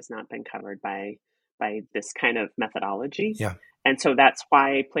that has not been covered by this kind of methodology. Yeah. And so that's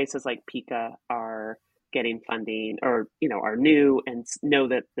why places like Pika are getting funding or, are new and know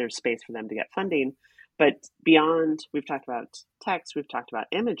that there's space for them to get funding. But beyond, we've talked about text, we've talked about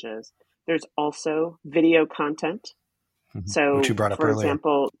images, there's also video content. So, which you brought up for earlier.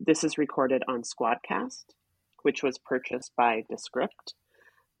 example, this is recorded on Squadcast, which was purchased by Descript.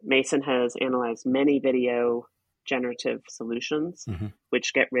 Mason has analyzed many video generative solutions,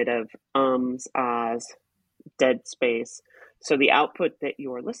 which get rid of ums, ahs, dead space. So the output that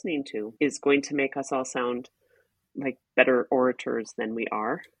you're listening to is going to make us all sound like better orators than we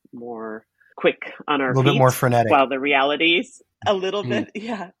are, more quick on our feet. A little bit more frenetic. While the reality is a little bit,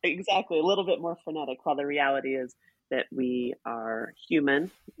 yeah, exactly, a little bit more frenetic, while the reality is that we are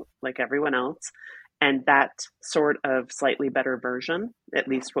human like everyone else. And that sort of slightly better version, at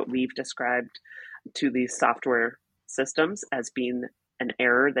least what we've described to these software systems as being an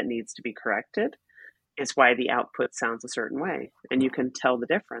error that needs to be corrected, is why the output sounds a certain way. And you can tell the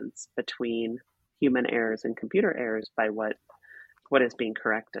difference between human errors and computer errors by what is being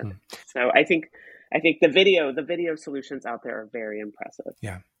corrected. So I think the video solutions out there are very impressive.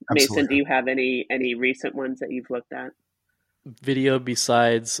 Yeah, absolutely. Mason, do you have any recent ones that you've looked at? Video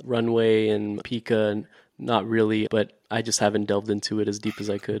besides Runway and Pika, not really, but I just haven't delved into it as deep as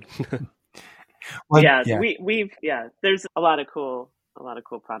I could. Well, we've there's a lot of cool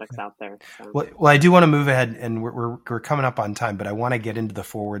products out there. So. Well, I do want to move ahead, and we're coming up on time, but I want to get into the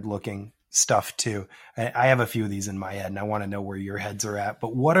forward-looking stuff too. I have a few of these in my head, and I want to know where your heads are at.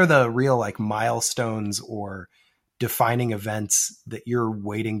 But what are the real like milestones or defining events that you're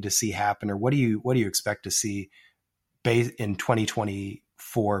waiting to see happen, or what do you expect to see in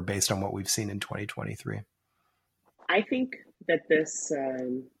 2024 based on what we've seen in 2023? I think that this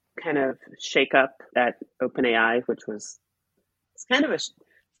kind of shake up at OpenAI, which was it's kind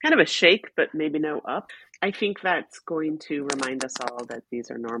of a shake, but maybe no up. I think that's going to remind us all that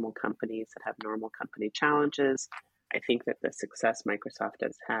these are normal companies that have normal company challenges. I think that the success Microsoft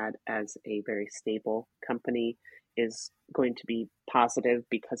has had as a very stable company is going to be positive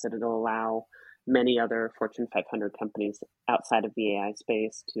because it'll allow many other Fortune 500 companies outside of the AI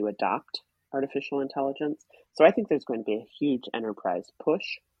space to adopt artificial intelligence. So I think there's going to be a huge enterprise push.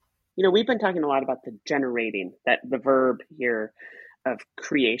 You know, we've been talking a lot about the generating, that the verb here of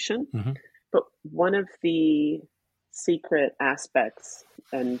creation. But one of the secret aspects,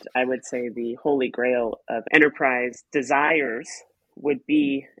 and I would say the holy grail of enterprise desires, would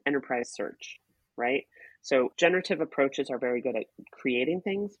be enterprise search, right? So generative approaches are very good at creating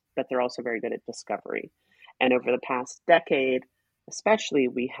things, but they're also very good at discovery. And over the past decade, especially,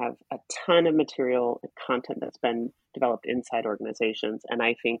 we have a ton of material and content that's been developed inside organizations. And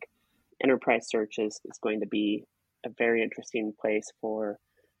I think enterprise search is going to be a very interesting place for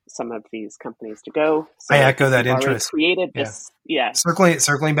some of these companies to go. So I echo that interest. Created this,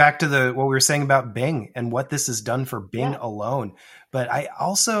 Circling back to what we were saying about Bing and what this has done for Bing alone. But I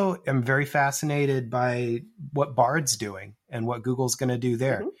also am very fascinated by what Bard's doing and what Google's going to do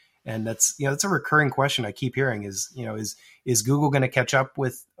there. And that's a recurring question I keep hearing is Google going to catch up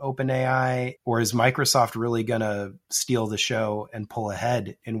with OpenAI, or is Microsoft really going to steal the show and pull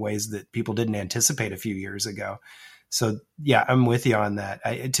ahead in ways that people didn't anticipate a few years ago? So yeah, I'm with you on that.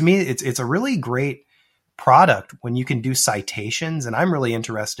 To me, it's a really great product when you can do citations. And I'm really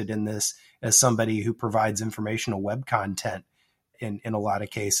interested in this as somebody who provides informational web content in a lot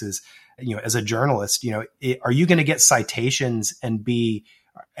of cases. As a journalist, are you going to get citations and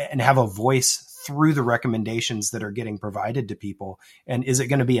have a voice through the recommendations that are getting provided to people? And is it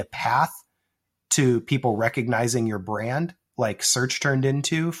going to be a path to people recognizing your brand, like search turned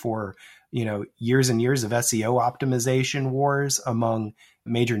into for years and years of SEO optimization wars among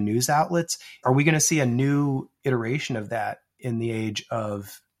major news outlets? Are we going to see a new iteration of that in the age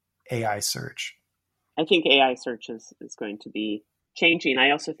of AI search? I think AI search is going to be changing.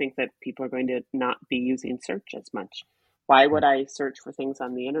 I also think that people are going to not be using search as much. Why would I search for things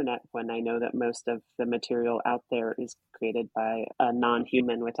on the internet when I know that most of the material out there is created by a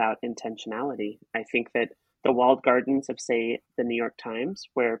non-human without intentionality? I think that the walled gardens of, say, the New York Times,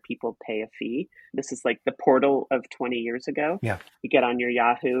 where people pay a fee. This is like the portal of 20 years ago. Yeah. You get on your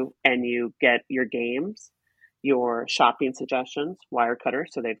Yahoo and you get your games, your shopping suggestions, Wirecutter.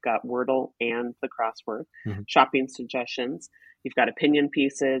 So they've got Wordle and the crossword, shopping suggestions. You've got opinion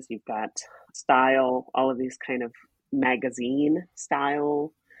pieces. You've got style, all of these kind of magazine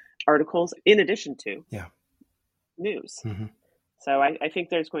style articles, in addition to news. So I think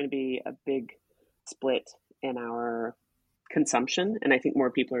there's going to be a big split in our consumption, and I think more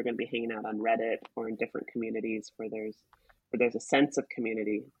people are going to be hanging out on Reddit or in different communities where there's a sense of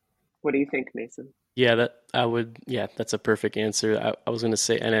community. What do you think, Mason? That's a perfect answer. I was going to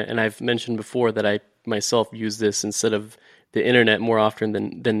say, and I've mentioned before that I myself use this instead of the internet more often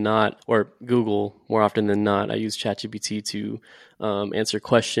than not, or Google more often than not. I use ChatGPT to answer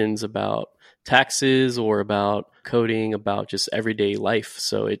questions about taxes or about coding, about just everyday life.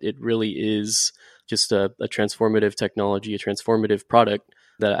 So it really is just a transformative technology, a transformative product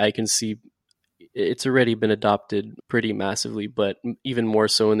that I can see it's already been adopted pretty massively, but even more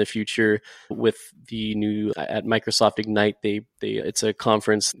so in the future with the new at Microsoft Ignite. They it's a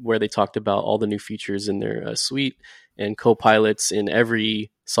conference where they talked about all the new features in their suite and co-pilots in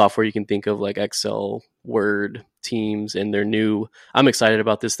every software you can think of, like Excel, Word, Teams, and their new. I'm excited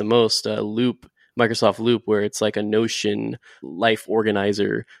about this the most. Loop. Microsoft Loop, where it's like a Notion life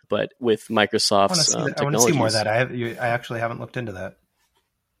organizer, but with I want to Microsoft's see that. I want to see more of technologies. that. I actually haven't looked into that.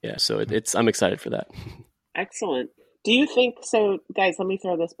 Yeah, so it's I'm excited for that. Excellent. Do you think so, guys? Let me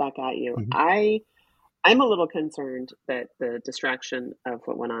throw this back at you. Mm-hmm. I'm a little concerned that the distraction of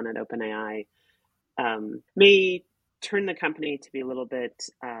what went on at OpenAI may turn the company to be a little bit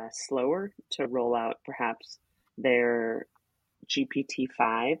slower to roll out perhaps their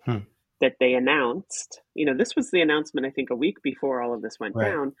GPT-5 that they announced. This was the announcement, I think, a week before all of this went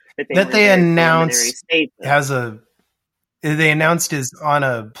Right. down, that they That were in they very preliminary announced stages. they announced is on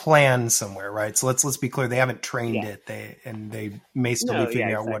a plan somewhere, right? So let's be clear. They haven't trained Yeah. it. They may still No, be yeah,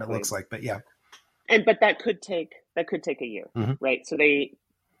 figuring out what it exactly. looks like, but yeah. But that could take a year, right? So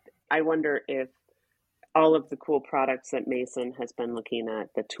I wonder if all of the cool products that Mason has been looking at,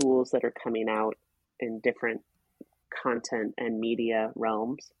 the tools that are coming out in different content and media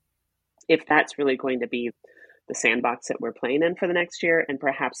realms, if that's really going to be the sandbox that we're playing in for the next year, and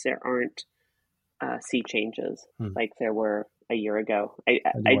perhaps there aren't sea changes like there were a year ago.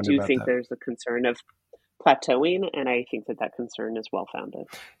 I do think there's a concern of plateauing, and I think that concern is well-founded.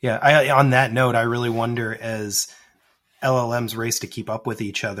 Yeah, on that note, I really wonder, as LLMs race to keep up with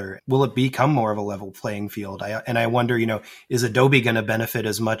each other, will it become more of a level playing field? I wonder, is Adobe going to benefit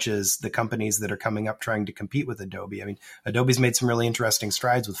as much as the companies that are coming up trying to compete with Adobe? I mean, Adobe's made some really interesting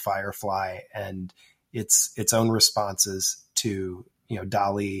strides with Firefly and its own responses to,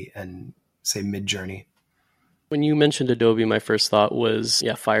 DALL-E and, say, Midjourney. When you mentioned Adobe, my first thought was,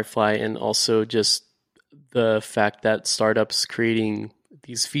 Firefly, and also just the fact that startups creating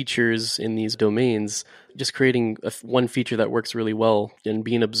these features in these domains, just creating one feature that works really well and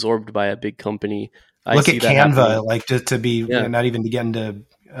being absorbed by a big company. Look at Canva, like to be not even to get into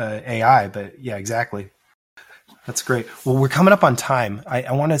AI, but yeah, exactly. That's great. Well, we're coming up on time.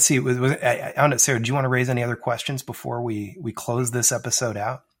 I want to see. I don't know, Sarah, do you want to raise any other questions before we close this episode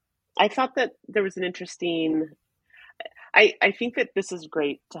out? I thought that there was an interesting. I think that this is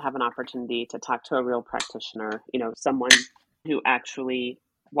great to have an opportunity to talk to a real practitioner, someone who actually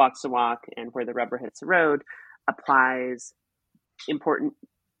walks the walk and where the rubber hits the road, applies important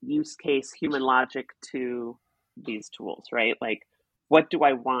use case human logic to these tools, right? Like, what do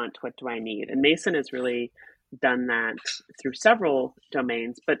I want? What do I need? And Mason has really done that through several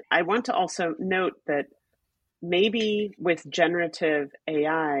domains. But I want to also note that maybe with generative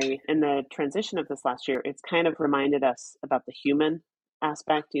AI and the transition of this last year, it's kind of reminded us about the human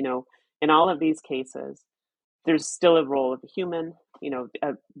aspect. In all of these cases, there's still a role of a human.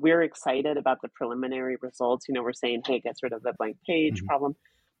 We're excited about the preliminary results. We're saying, hey, it gets rid of the blank page problem.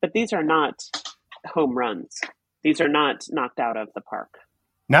 But these are not home runs. These are not knocked out of the park.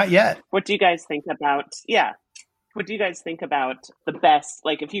 Not yet. What do you guys think about, what do you guys think about the best,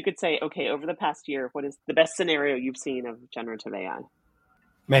 like if you could say, okay, over the past year, what is the best scenario you've seen of generative AI?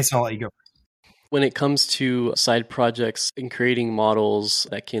 Mason, I'll let you go. When it comes to side projects and creating models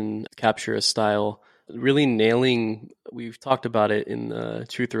that can capture a style, really nailing, we've talked about it in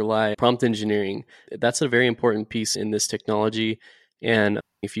Truth or Lie, prompt engineering. That's a very important piece in this technology. And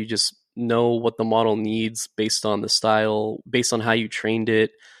if you just know what the model needs based on the style, based on how you trained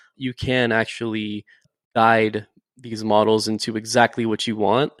it, you can actually guide these models into exactly what you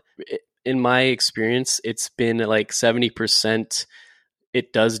want. In my experience, it's been like 70%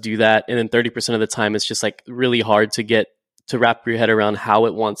 it does do that. And then 30% of the time, it's just like really hard to get to wrap your head around how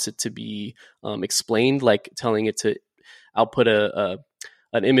it wants it to be explained, like telling it to output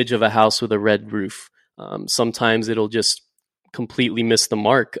an image of a house with a red roof. Sometimes it'll just completely miss the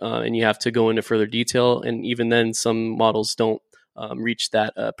mark and you have to go into further detail. And even then, some models don't reach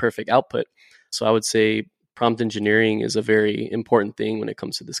that perfect output. So I would say prompt engineering is a very important thing when it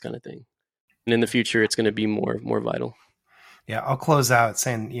comes to this kind of thing. And in the future, it's going to be more vital. Yeah, I'll close out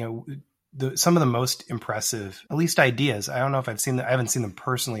saying, some of the most impressive, at least ideas. I don't know if I haven't seen them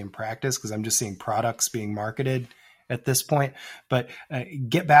personally in practice because I'm just seeing products being marketed at this point. But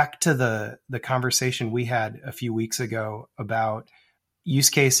get back to the conversation we had a few weeks ago about use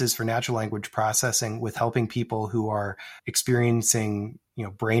cases for natural language processing with helping people who are experiencing,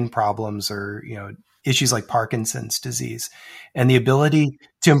 brain problems or, issues like Parkinson's disease, and the ability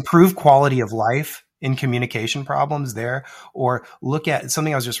to improve quality of life in communication problems there. Or look at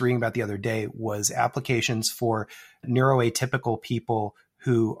something I was just reading about the other day was applications for neuroatypical people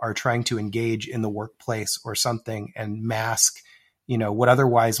who are trying to engage in the workplace or something and mask, what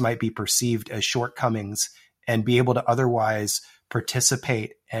otherwise might be perceived as shortcomings and be able to otherwise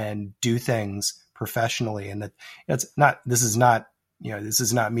participate and do things professionally. And this is not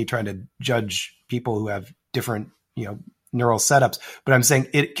me trying to judge people who have different, neural setups, but I'm saying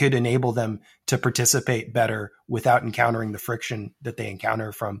it could enable them to participate better without encountering the friction that they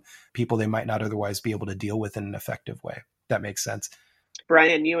encounter from people they might not otherwise be able to deal with in an effective way. That makes sense.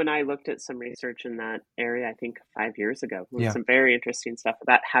 Brian, you and I looked at some research in that area, I think 5 years ago. Some very interesting stuff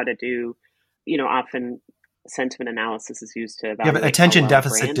about how to do, often sentiment analysis is used to evaluate attention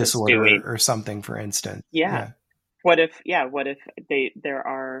deficit disorder or something, for instance. What if there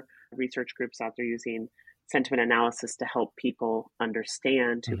are research groups out there using sentiment analysis to help people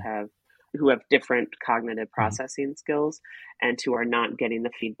understand who have different cognitive processing skills and who are not getting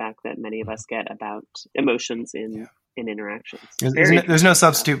the feedback that many of us get about emotions in interactions. There's no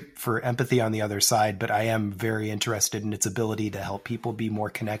substitute for empathy on the other side, but I am very interested in its ability to help people be more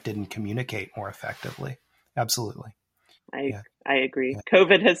connected and communicate more effectively. Absolutely. I agree. Yeah.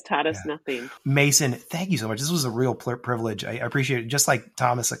 COVID has taught us nothing. Mason, thank you so much. This was a real privilege. I appreciate it. Just like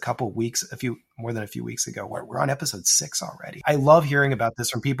Thomas, more than a few weeks ago, we're on episode 6 already. I love hearing about this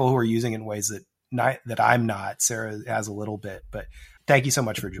from people who are using it in ways that I'm not. Sarah has a little bit, but thank you so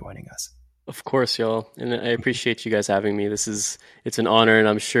much for joining us. Of course, y'all. And I appreciate you guys having me. It's an honor, and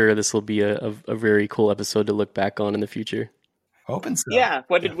I'm sure this will be a very cool episode to look back on in the future. Open source. Yeah.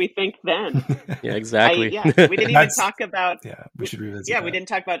 What did we think then? Yeah, exactly. We didn't even talk about. Yeah, we should revisit. Yeah, we didn't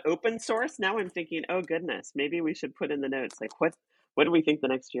talk about open source. Now I'm thinking, oh goodness, maybe we should put in the notes like what do we think the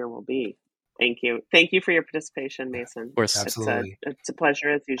next year will be? Thank you for your participation, Mason. Of course, absolutely. It's a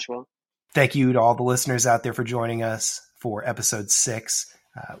pleasure as usual. Thank you to all the listeners out there for joining us for episode 6.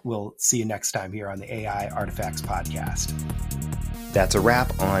 We'll see you next time here on the AI Artifacts podcast. That's a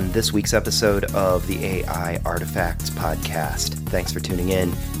wrap on this week's episode of the AI Artifacts podcast. Thanks for tuning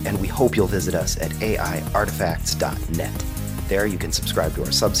in, and we hope you'll visit us at aiartifacts.net. There you can subscribe to our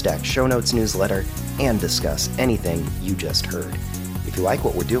Substack show notes newsletter and discuss anything you just heard. If you like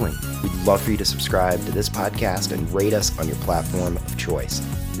what we're doing, we'd love for you to subscribe to this podcast and rate us on your platform of choice.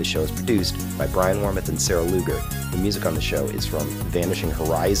 This show is produced by Brian Wormuth and Sarah Luger. The music on the show is from Vanishing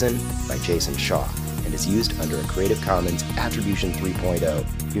Horizon by Jason Shaw and is used under a Creative Commons Attribution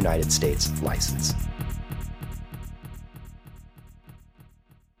 3.0 United States license.